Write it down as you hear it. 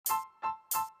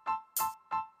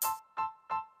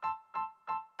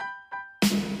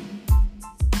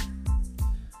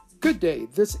Good day.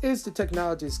 This is the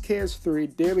Technologies Cares 3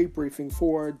 daily briefing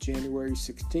for January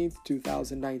 16th,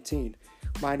 2019.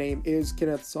 My name is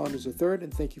Kenneth Saunders III,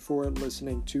 and thank you for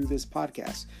listening to this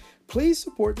podcast. Please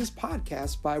support this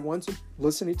podcast by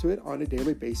listening to it on a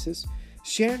daily basis,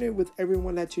 sharing it with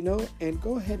everyone that you know, and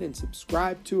go ahead and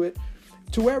subscribe to it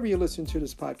to wherever you listen to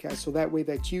this podcast, so that way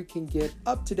that you can get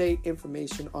up-to-date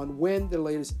information on when the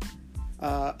latest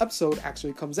episode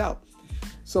actually comes out.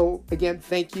 So again,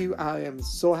 thank you. I am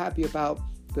so happy about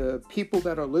the people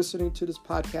that are listening to this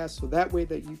podcast, so that way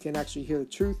that you can actually hear the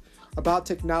truth about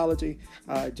technology.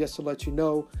 Just to let you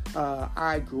know,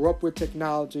 I grew up with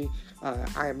technology.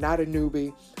 I am not a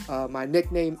newbie. My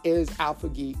nickname is Alpha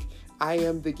Geek. I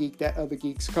am the geek that other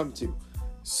geeks come to.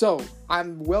 So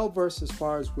I'm well versed as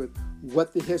far as with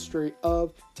what the history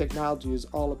of technology is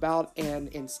all about. And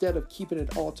instead of keeping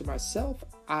it all to myself,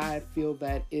 I feel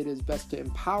that it is best to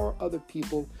empower other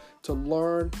people to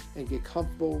learn and get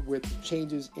comfortable with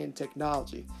changes in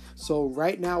technology. So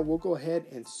right now we'll go ahead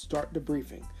and start the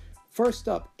briefing. First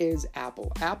up is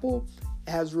Apple. Apple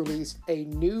has released a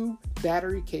new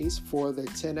battery case for the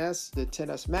XS, the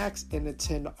XS Max, and the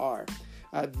XR.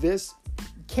 This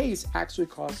case actually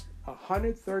costs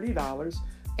 $130,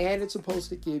 and it's supposed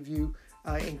to give you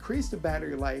increase the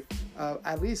battery life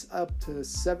at least up to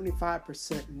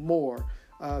 75% more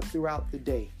throughout the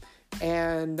day.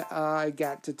 And I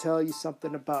got to tell you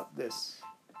something about this.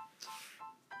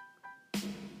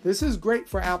 This is great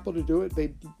for Apple to do it.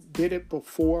 They did it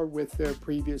before with their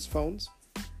previous phones.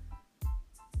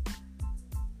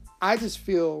 I just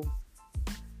feel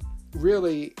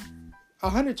really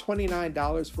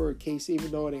 $129 for a case,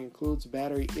 even though it includes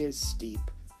battery, is steep.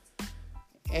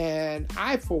 And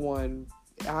I, for one,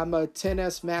 I'm a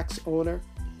XS Max owner.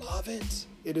 Love it.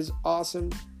 It is awesome.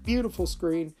 Beautiful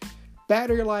screen.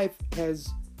 Battery life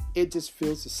it just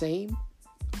feels the same,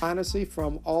 honestly,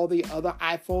 from all the other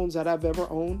iPhones that I've ever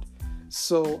owned.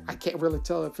 So I can't really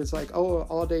tell if it's like,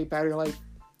 all day battery life.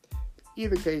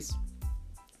 Either case,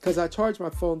 because I charge my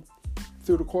phone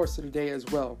through the course of the day as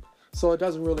well. So it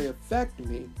doesn't really affect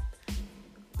me.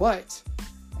 But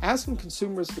asking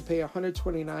consumers to pay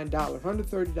 $129,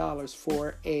 $130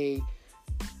 for a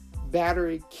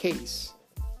battery case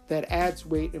that adds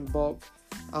weight and bulk,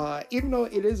 even though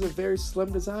it is a very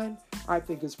slim design, I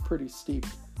think is pretty steep.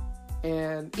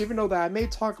 And even though that I may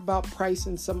talk about price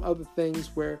and some other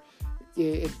things where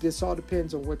this all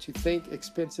depends on what you think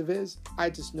expensive is, I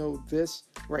just know this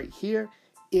right here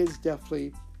is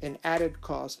definitely an added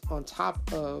cost on top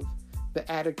of the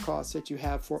added cost that you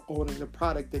have for owning the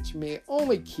product that you may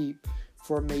only keep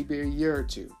for maybe a year or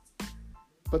two.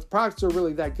 But the products are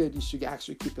really that good, you should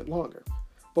actually keep it longer.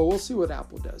 But we'll see what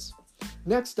Apple does.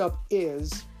 Next up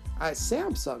is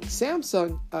Samsung.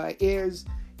 Samsung is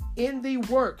in the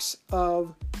works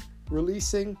of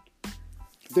releasing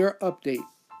their update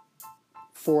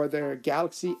for their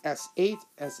Galaxy S8,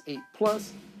 S8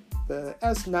 Plus, the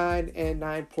S9 and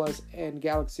 9 Plus, and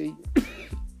Galaxy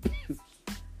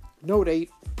Note 8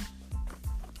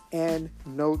 and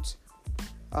Note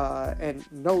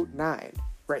 9,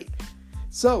 right?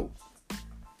 So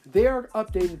they are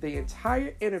updating the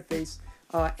entire interface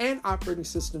and operating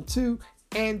system to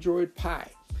Android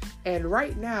Pie. And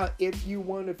right now, if you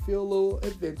want to feel a little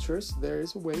adventurous, there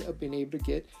is a way of being able to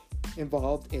get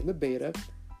involved in the beta.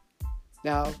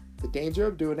 Now, the danger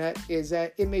of doing that is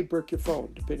that it may brick your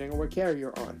phone, depending on what carrier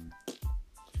you're on.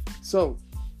 So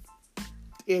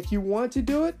if you want to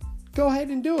do it, go ahead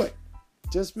and do it.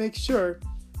 Just make sure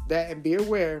that and be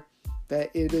aware that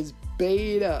it is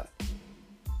beta,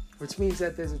 which means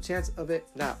that there's a chance of it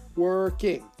not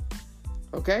working.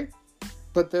 Okay?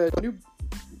 But the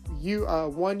new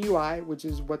One UI, which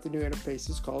is what the new interface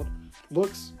is called,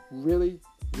 looks really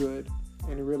good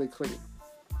and really clean.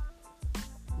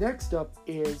 Next up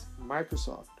is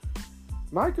Microsoft.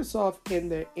 Microsoft in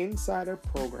their Insider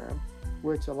program,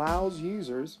 which allows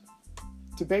users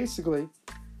to basically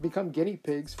become guinea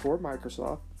pigs for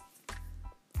Microsoft.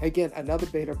 Again, another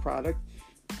beta product.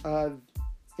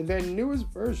 In their newest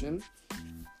version,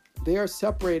 they are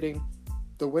separating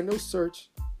the Windows Search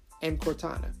and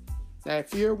Cortana. Now,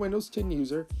 if you're a Windows 10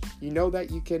 user, you know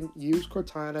that you can use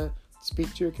Cortana,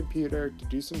 speak to your computer to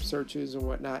do some searches and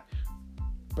whatnot.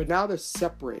 But now they're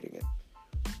separating it.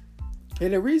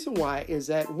 And the reason why is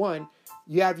that, one,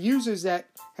 you have users that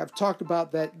have talked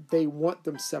about that they want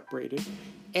them separated,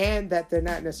 and that they're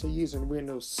not necessarily using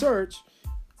Windows Search,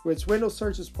 which Windows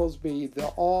Search is supposed to be the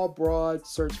all broad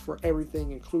search for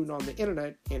everything, including on the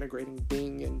internet, integrating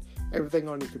Bing and everything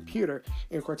on your computer.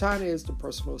 And Cortana is the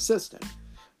personal assistant.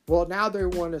 Well, now they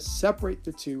want to separate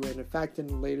the two, and in fact, in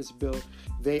the latest bill,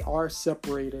 they are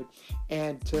separated.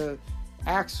 And to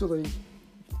actually,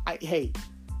 hey,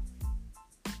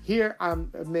 here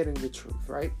I'm admitting the truth,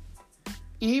 right?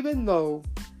 Even though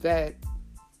that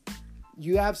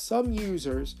you have some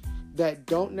users that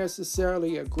don't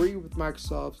necessarily agree with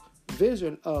Microsoft's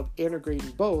vision of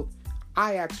integrating both,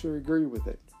 I actually agree with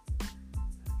it.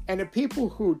 And the people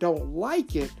who don't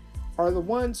like it are the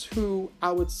ones who,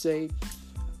 I would say,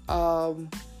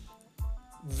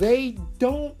 they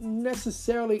don't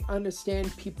necessarily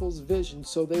understand people's vision,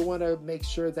 so they want to make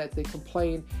sure that they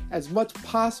complain as much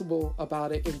possible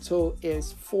about it until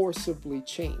it's forcibly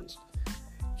changed.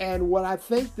 And what I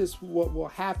think what will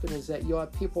happen is that you'll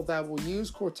have people that will use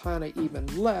Cortana even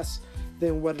less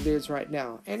than what it is right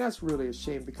now. And that's really a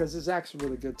shame because it's actually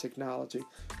really good technology.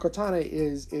 Cortana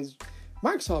is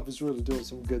Microsoft is really doing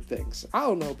some good things. I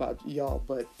don't know about y'all,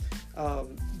 but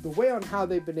the way on how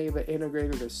they've been able to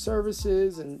integrate their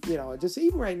services and, just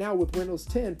even right now with Windows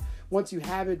 10, once you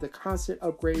have it, the constant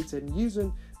upgrades and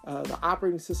using the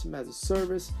operating system as a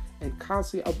service and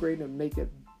constantly upgrading and make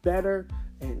it better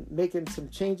and making some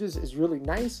changes is really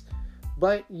nice.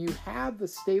 But you have the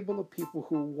stable of people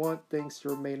who want things to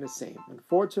remain the same.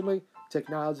 Unfortunately,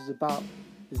 technology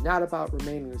is not about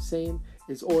remaining the same.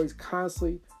 It's always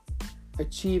constantly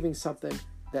achieving something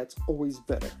that's always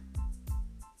better.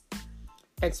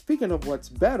 And speaking of what's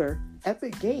better,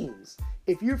 Epic Games.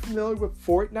 If you're familiar with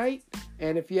Fortnite,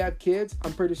 and if you have kids,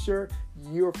 I'm pretty sure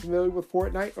you're familiar with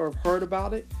Fortnite or have heard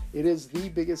about it. It is the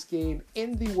biggest game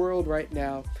in the world right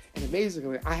now. And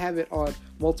amazingly, I have it on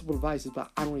multiple devices, but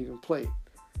I don't even play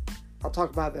it. I'll talk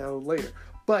about that a little later.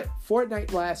 But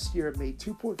Fortnite last year made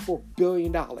 $2.4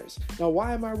 billion. Now,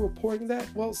 why am I reporting that?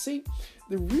 Well, see,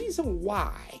 the reason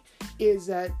why is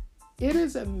that it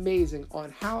is amazing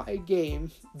on how a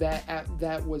game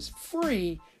that was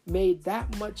free made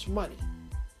that much money.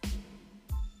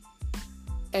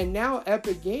 And now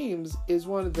Epic Games is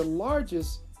one of the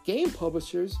largest game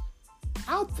publishers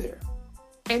out there.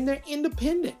 And they're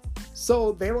independent.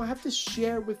 So they don't have to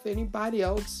share with anybody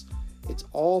else. It's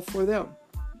all for them.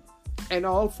 And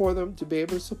all for them to be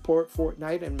able to support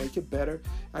Fortnite and make it better.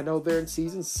 I know they're in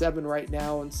season 7 right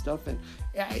now and stuff. And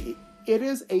it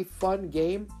is a fun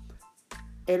game.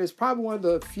 And it's probably one of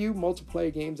the few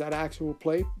multiplayer games that I actually will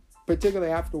play.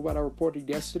 Particularly after what I reported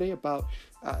yesterday about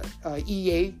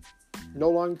EA no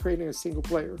longer creating a single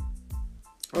player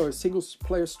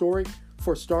story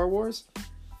for Star Wars.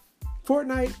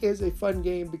 Fortnite is a fun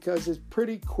game because it's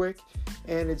pretty quick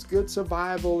and it's good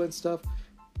survival and stuff.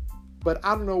 But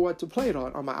I don't know what to play it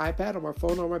on my iPad, on my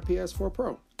phone, on my PS4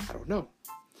 Pro. I don't know.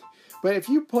 But if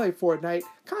you play Fortnite,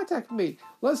 contact me.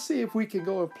 Let's see if we can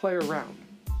go and play around.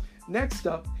 Next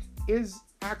up is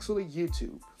actually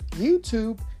YouTube.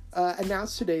 YouTube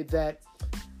announced today that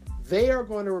they are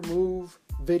going to remove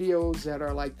videos that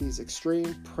are like these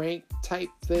extreme prank type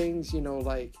things,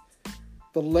 like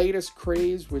the latest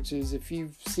craze, which is if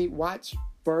you've watch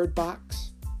Bird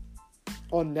Box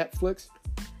on Netflix,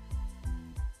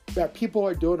 that people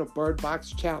are doing a Bird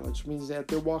Box challenge, means that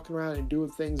they're walking around and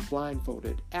doing things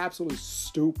blindfolded. Absolutely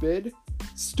stupid.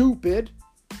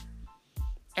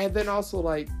 And then also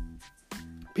like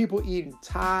people eating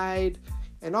Tide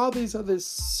and all these other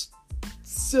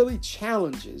silly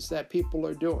challenges that people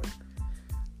are doing.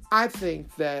 I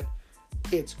think that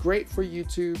it's great for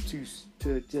YouTube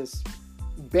to just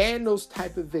ban those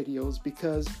type of videos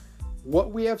because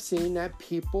what we have seen that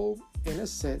people, in a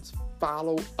sense,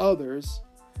 follow others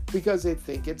because they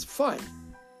think it's fun.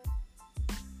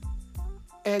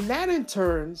 And that in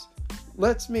turn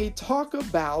lets me talk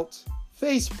about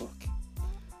Facebook.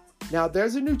 Now,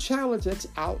 there's a new challenge that's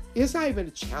out. It's not even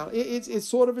a challenge. It's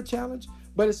sort of a challenge,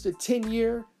 but it's the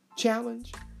 10-year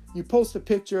challenge. You post a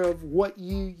picture of what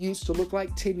you used to look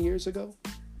like 10 years ago.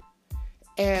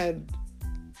 And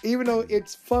even though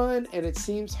it's fun and it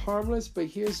seems harmless, but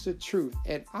here's the truth.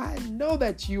 And I know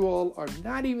that you all are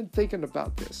not even thinking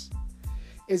about this.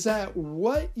 Is that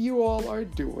what you all are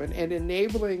doing and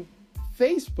enabling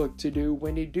Facebook to do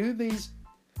when you do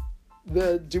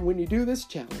when you do this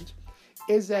challenge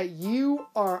is that you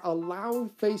are allowing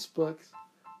Facebook's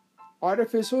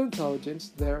artificial intelligence,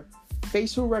 their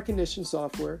facial recognition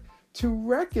software, to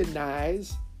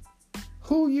recognize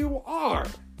who you are.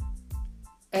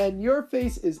 And your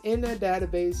face is in that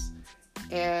database,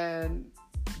 and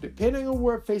depending on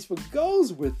where Facebook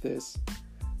goes with this,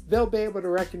 they'll be able to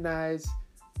recognize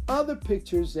other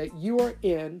pictures that you are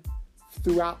in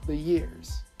throughout the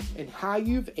years and how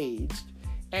you've aged.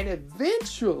 And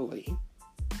eventually,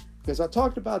 because I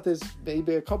talked about this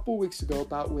maybe a couple weeks ago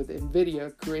about with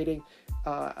NVIDIA creating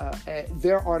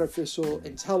their artificial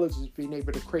intelligence being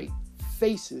able to create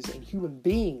faces and human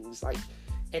beings,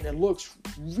 and it looks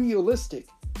realistic.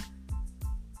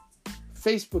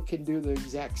 Facebook can do the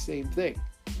exact same thing,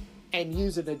 and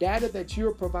using the data that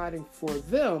you're providing for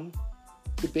them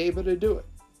to be able to do it.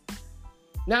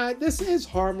 Now, this is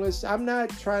harmless. I'm not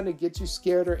trying to get you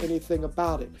scared or anything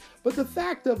about it. But the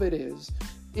fact of it is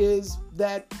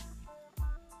that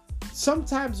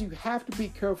sometimes you have to be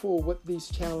careful of what these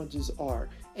challenges are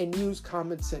and use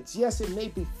common sense. Yes, it may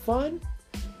be fun,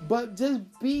 but just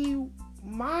be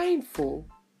mindful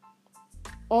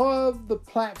of the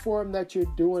platform that you're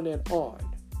doing it on.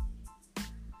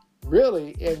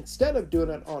 Really, instead of doing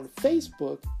it on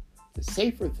Facebook, the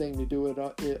safer thing to do it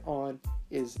on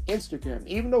is Instagram.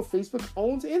 Even though Facebook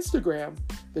owns Instagram,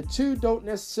 the two don't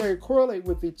necessarily correlate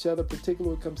with each other, particularly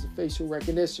when it comes to facial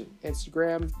recognition.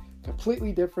 Instagram,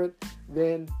 completely different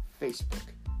than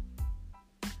Facebook.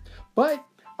 But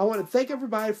I want to thank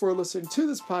everybody for listening to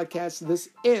this podcast. This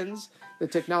ends the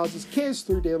Technologies Kids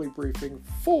Through Daily Briefing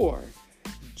for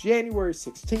January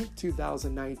 16th,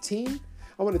 2019.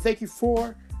 I want to thank you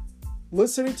for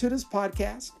listening to this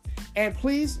podcast. And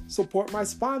please support my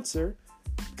sponsor,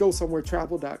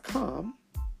 GoSomewhereTravel.com.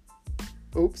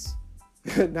 Oops,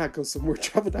 not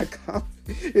GoSomewhereTravel.com.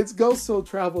 It's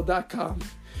GoSoTravel.com.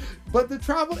 But the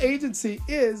travel agency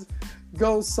is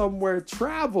Go Somewhere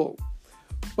Travel.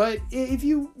 But if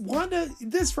you want to,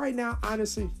 this right now,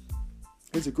 honestly,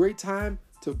 is a great time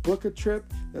to book a trip.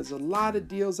 There's a lot of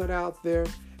deals that are out there.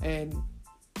 And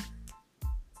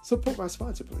support my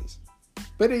sponsor, please.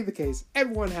 But in either case,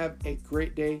 everyone have a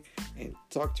great day and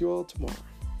talk to you all tomorrow.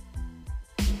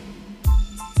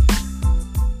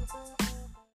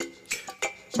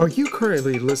 Are you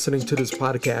currently listening to this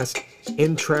podcast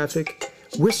in traffic,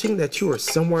 wishing that you were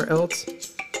somewhere else?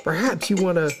 Perhaps you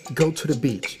want to go to the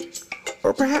beach,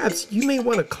 or perhaps you may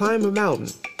want to climb a mountain.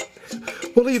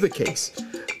 Well, either case,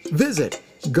 visit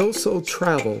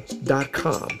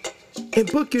GoSoTravel.com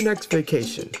and book your next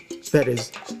vacation. That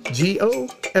is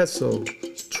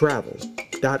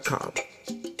GoSoTravel.com.